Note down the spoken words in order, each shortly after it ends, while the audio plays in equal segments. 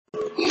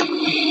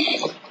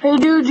Hey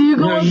dude, do you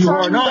go No, you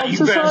are not,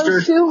 you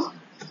bastard. too?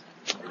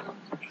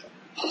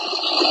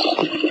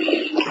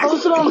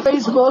 Post it on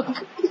Facebook.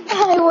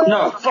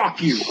 No,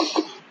 fuck you.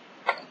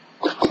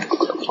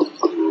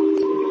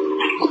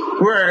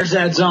 Where's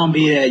that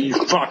zombie at, you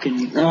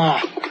fucking...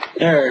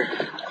 there.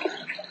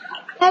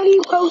 How do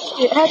you post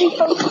it?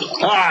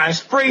 It's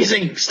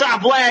freezing.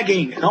 Stop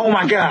lagging. Oh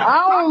my god.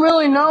 I don't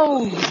really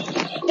know.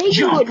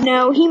 He would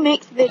know. He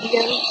makes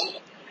videos.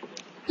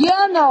 Yeah,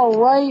 I know,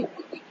 right?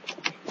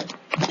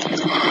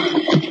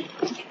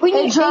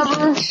 Hey,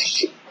 Trevor.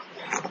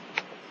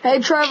 Hey,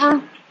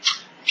 Trevor.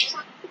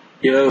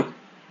 Yo.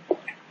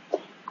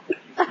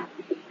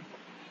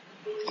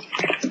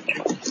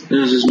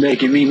 This is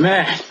making me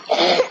mad.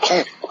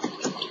 I'll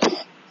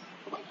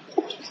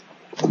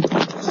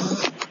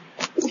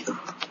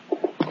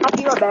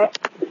be right back.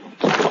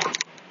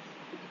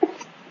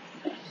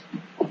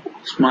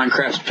 This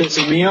Minecraft's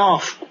pissing me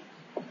off.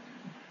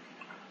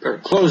 Better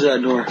close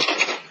that door.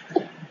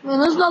 Man,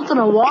 there's nothing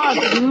to watch,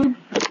 dude.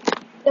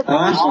 The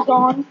flash is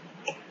on.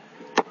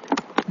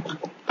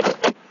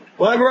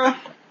 What, bro?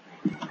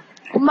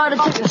 I'm about to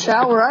take a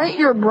shower. I ain't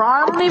your bro.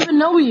 I don't even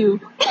know you.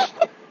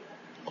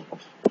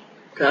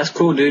 That's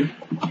cool, dude.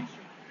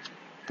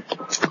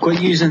 Quit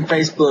using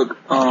Facebook,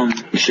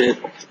 shit.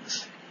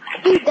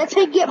 Dude, that's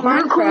how you get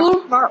Minecraft.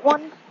 Cool. Smart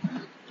one.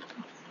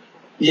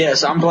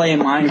 Yes, I'm playing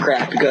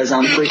Minecraft because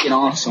I'm freaking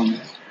awesome.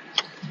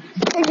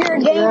 Because you're a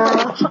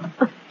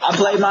gamer. I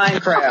play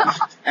Minecraft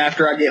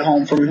after I get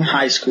home from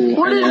high school.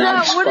 What is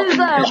that? What is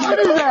that? What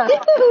is that?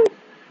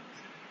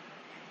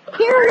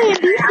 Here, man,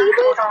 do you see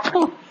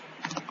this?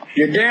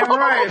 You're damn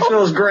right. It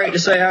feels great to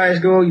say high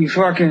school. You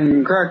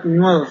fucking crack me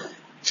up.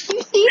 Do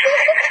you see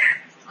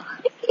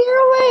this?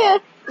 Here, man.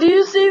 Do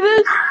you see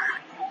this?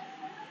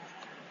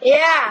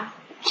 Yeah.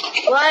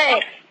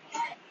 What?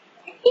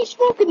 He's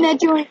smoking that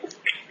joint.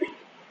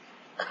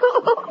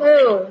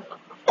 Who?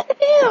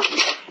 Him.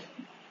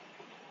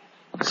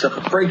 It's a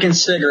freaking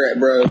cigarette,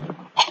 bro.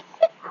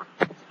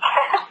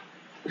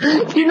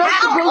 You're not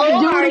supposed to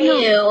do it.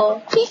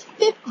 He's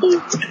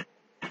 50.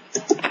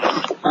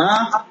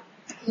 Huh?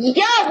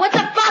 Yo, what the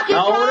fuck is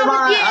How old wrong am with I?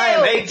 you?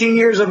 I am 18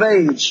 years of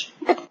age.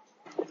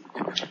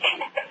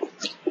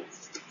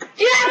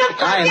 You have a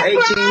I am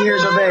fucking 18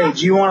 years of problem?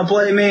 age. You want to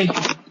play me?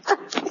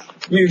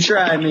 You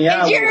try me.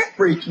 I will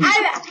freak you.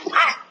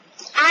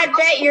 I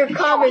bet your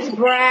cum is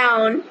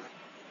brown.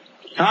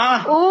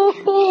 Huh?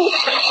 Ooh.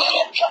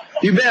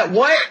 You bet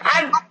what?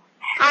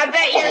 I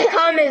bet your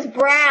cum is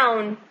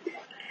brown.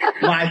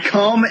 My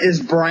cum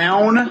is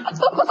brown? Yeah,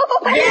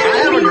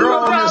 I have a girl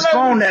on this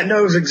phone that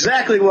knows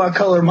exactly what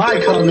color my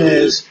cum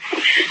is.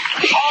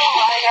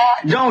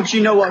 Don't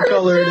you know what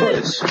color it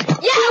is? My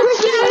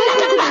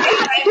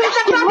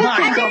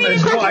cum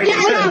is white.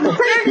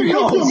 You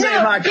don't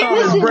say my cum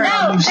is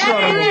brown, you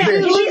son of a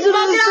bitch.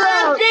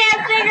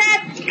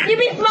 You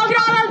be smoking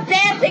all those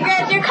damn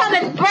cigarettes, your cum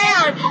is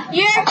brown.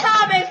 Your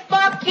cum is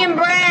fucking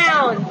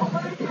brown.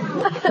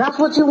 That's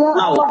what you want.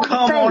 I will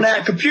come on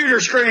that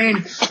computer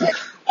screen.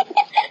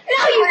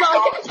 No, you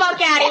won't. Get the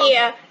fuck out of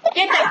here.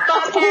 Get the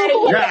fuck out of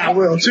here. Yeah, I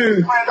will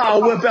too.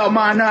 I'll whip out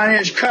my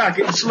 9-inch cock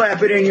and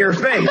slap it in your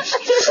face.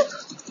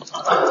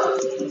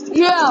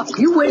 Yeah.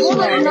 You wasted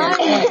that.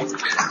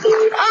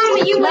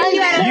 You wish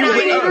you had a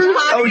 9-inch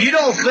cock. Oh, you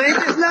don't think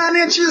it's 9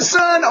 inches,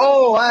 son?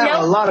 Oh, I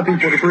have a lot of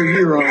people to prove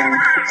you wrong.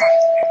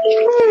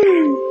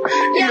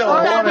 You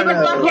don't want to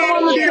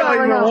know. You don't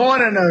even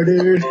want to know,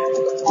 dude.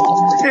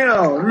 You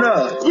don't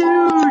know.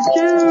 Dude.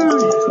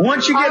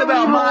 Once you get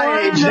about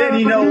my age, then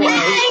you know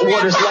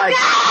what it's like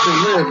to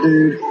live,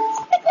 dude.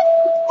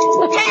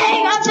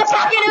 Hang up the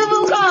fucking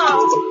Ubu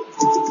call.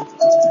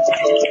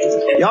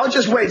 Y'all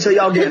just wait till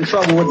y'all get in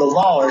trouble with the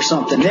law or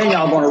something. Then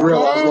y'all gonna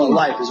realize what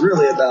life is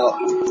really about.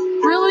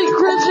 Really,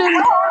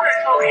 Christian?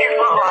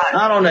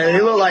 I don't know.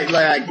 They look like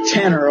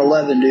 10 or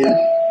 11, dude.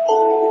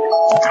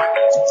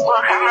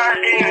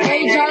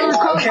 Hey, Tyler,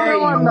 call Okay, you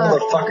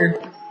motherfucker.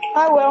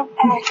 I will.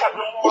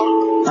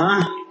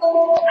 Huh?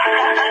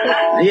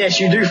 Yes,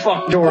 you do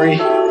fuck Dory.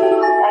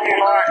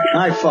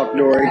 I fuck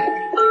Dory.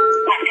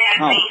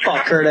 I'll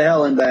fuck her to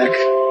hell and back.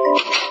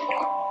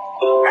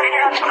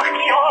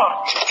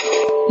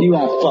 You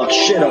won't fuck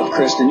shit up,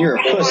 Kristen. You're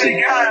a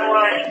pussy.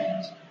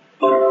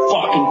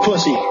 Fucking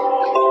pussy.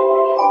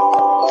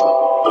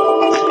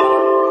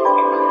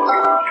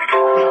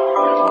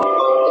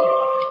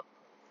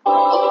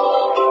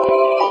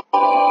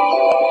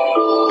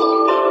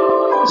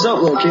 What's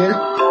up, little kid? Wait.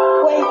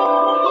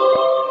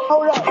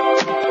 Hold up.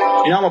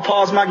 You know, I'm gonna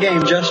pause my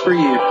game just for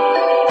you.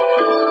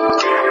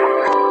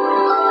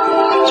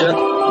 Just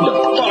the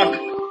fuck?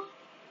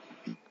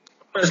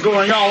 What is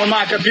going on with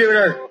my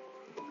computer?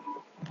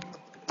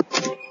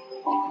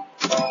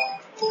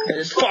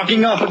 It's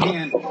fucking up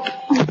again.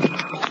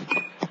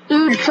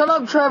 Dude, shut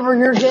up, Trevor.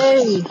 You're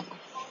gay.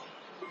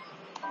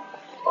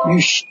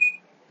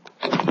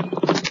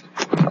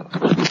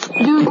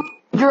 Dude,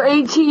 you're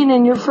 18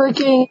 and you're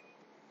freaking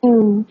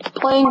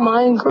playing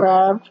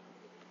Minecraft.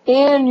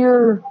 And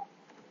you're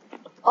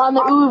on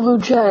the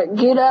Uvu chat.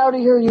 Get out of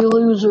here, you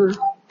loser.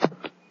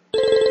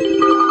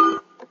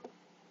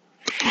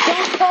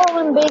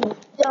 him Biggie.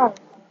 Don't.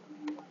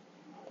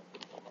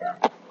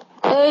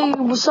 Hey,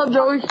 what's up,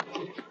 Joey?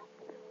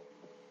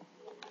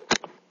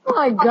 Oh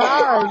my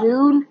god,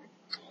 dude.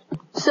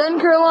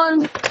 Send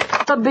Caroline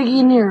a Biggie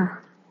in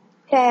here.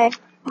 Okay.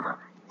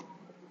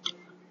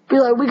 Be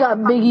like, we got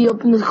Biggie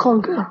up in this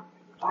clunker.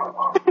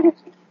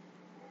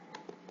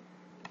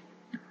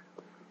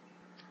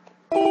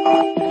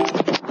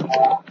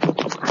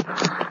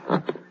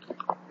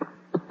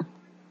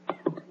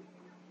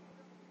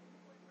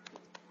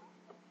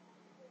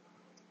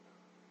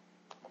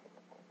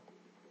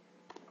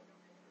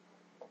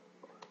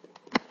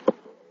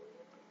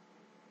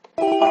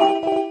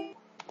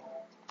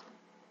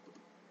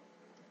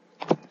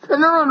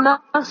 Send her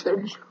a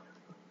message.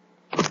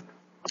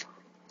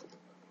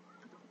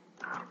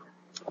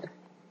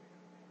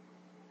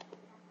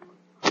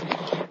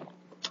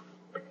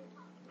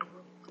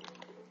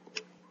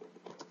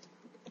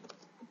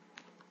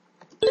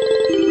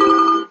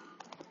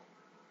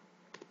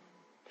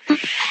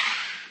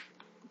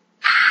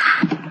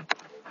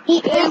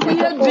 Hey, we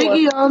had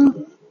Biggie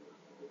on.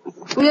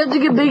 We had to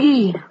get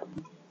Biggie.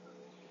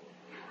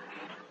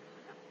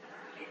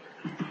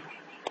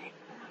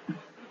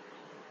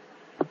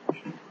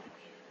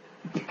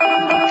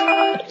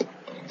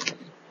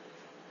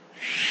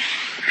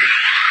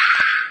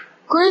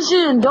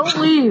 Christian, don't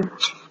leave.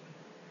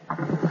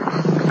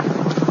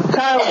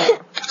 Kyle.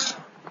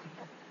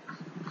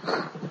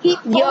 Yo,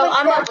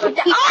 I'm gonna put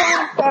the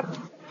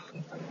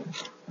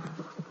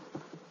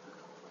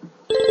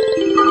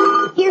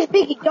Here's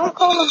Biggie. Don't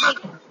call him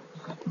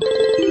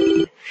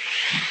Biggie.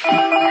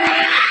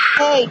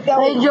 Hey,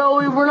 Joey. Hey,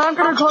 Joey, we're not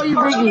gonna call you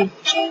Biggie.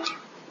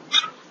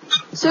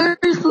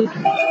 Seriously.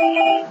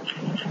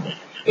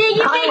 Biggie.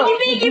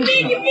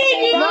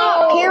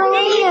 No,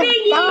 Caroline,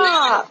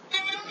 stop.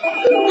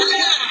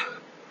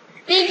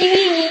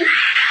 Biggie.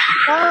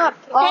 Stop.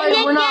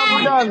 Alright, we're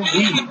done.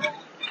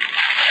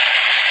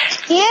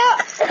 Yeah.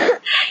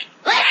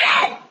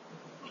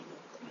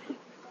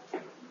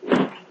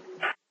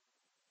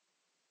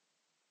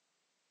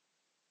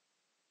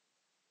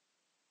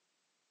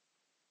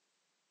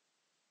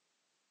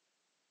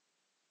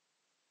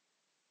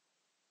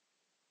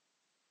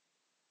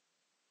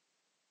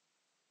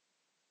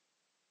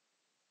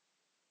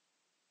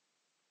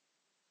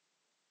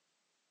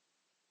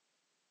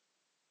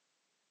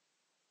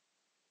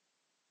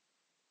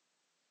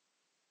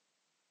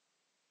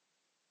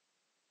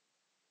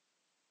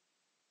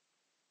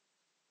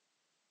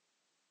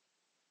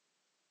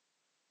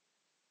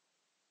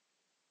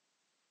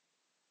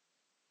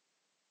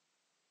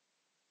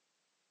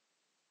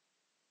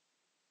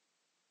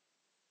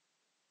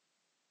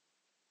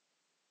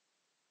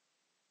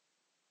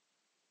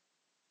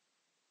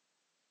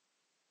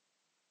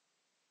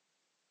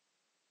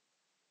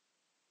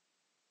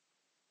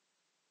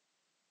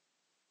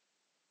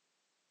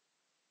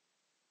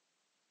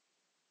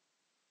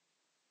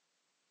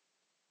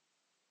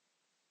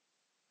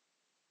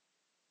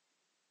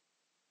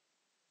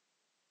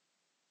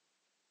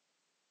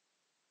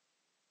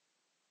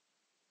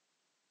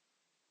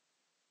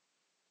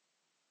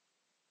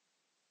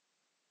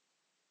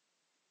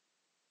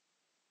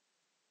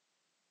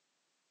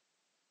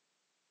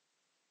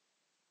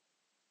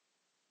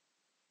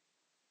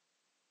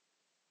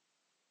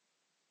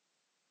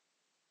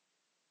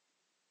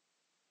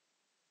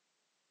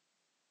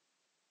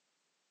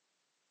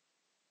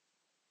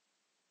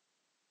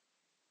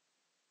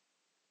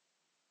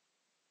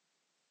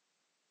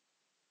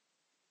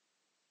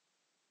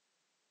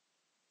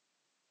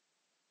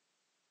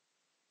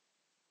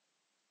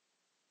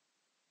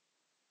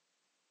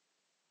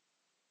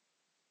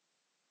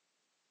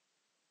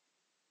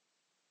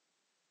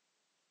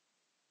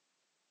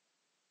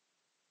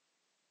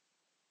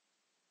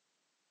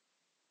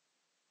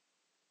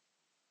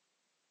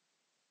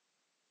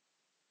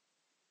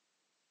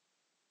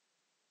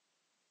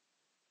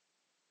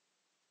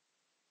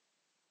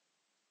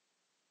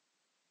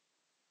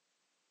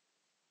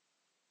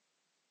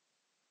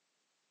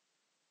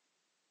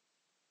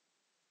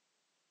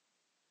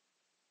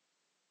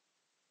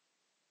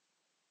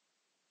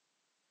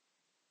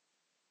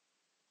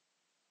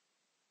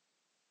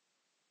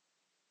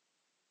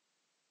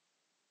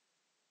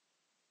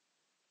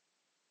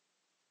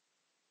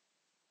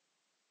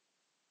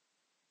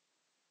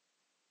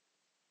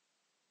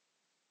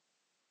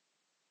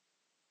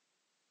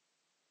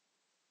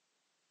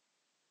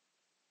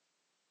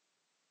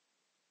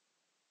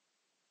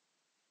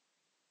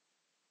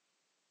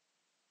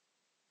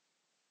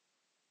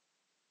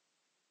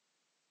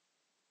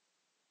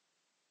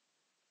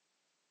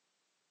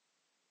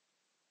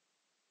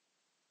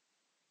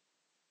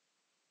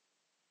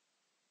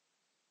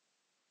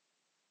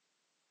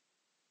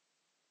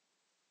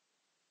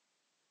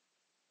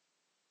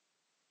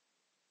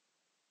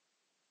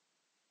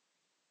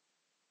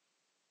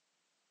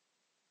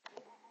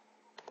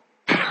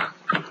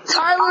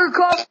 Tyler,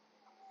 call.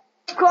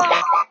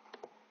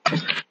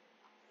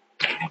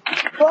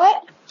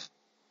 What?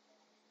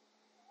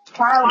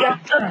 Tyler,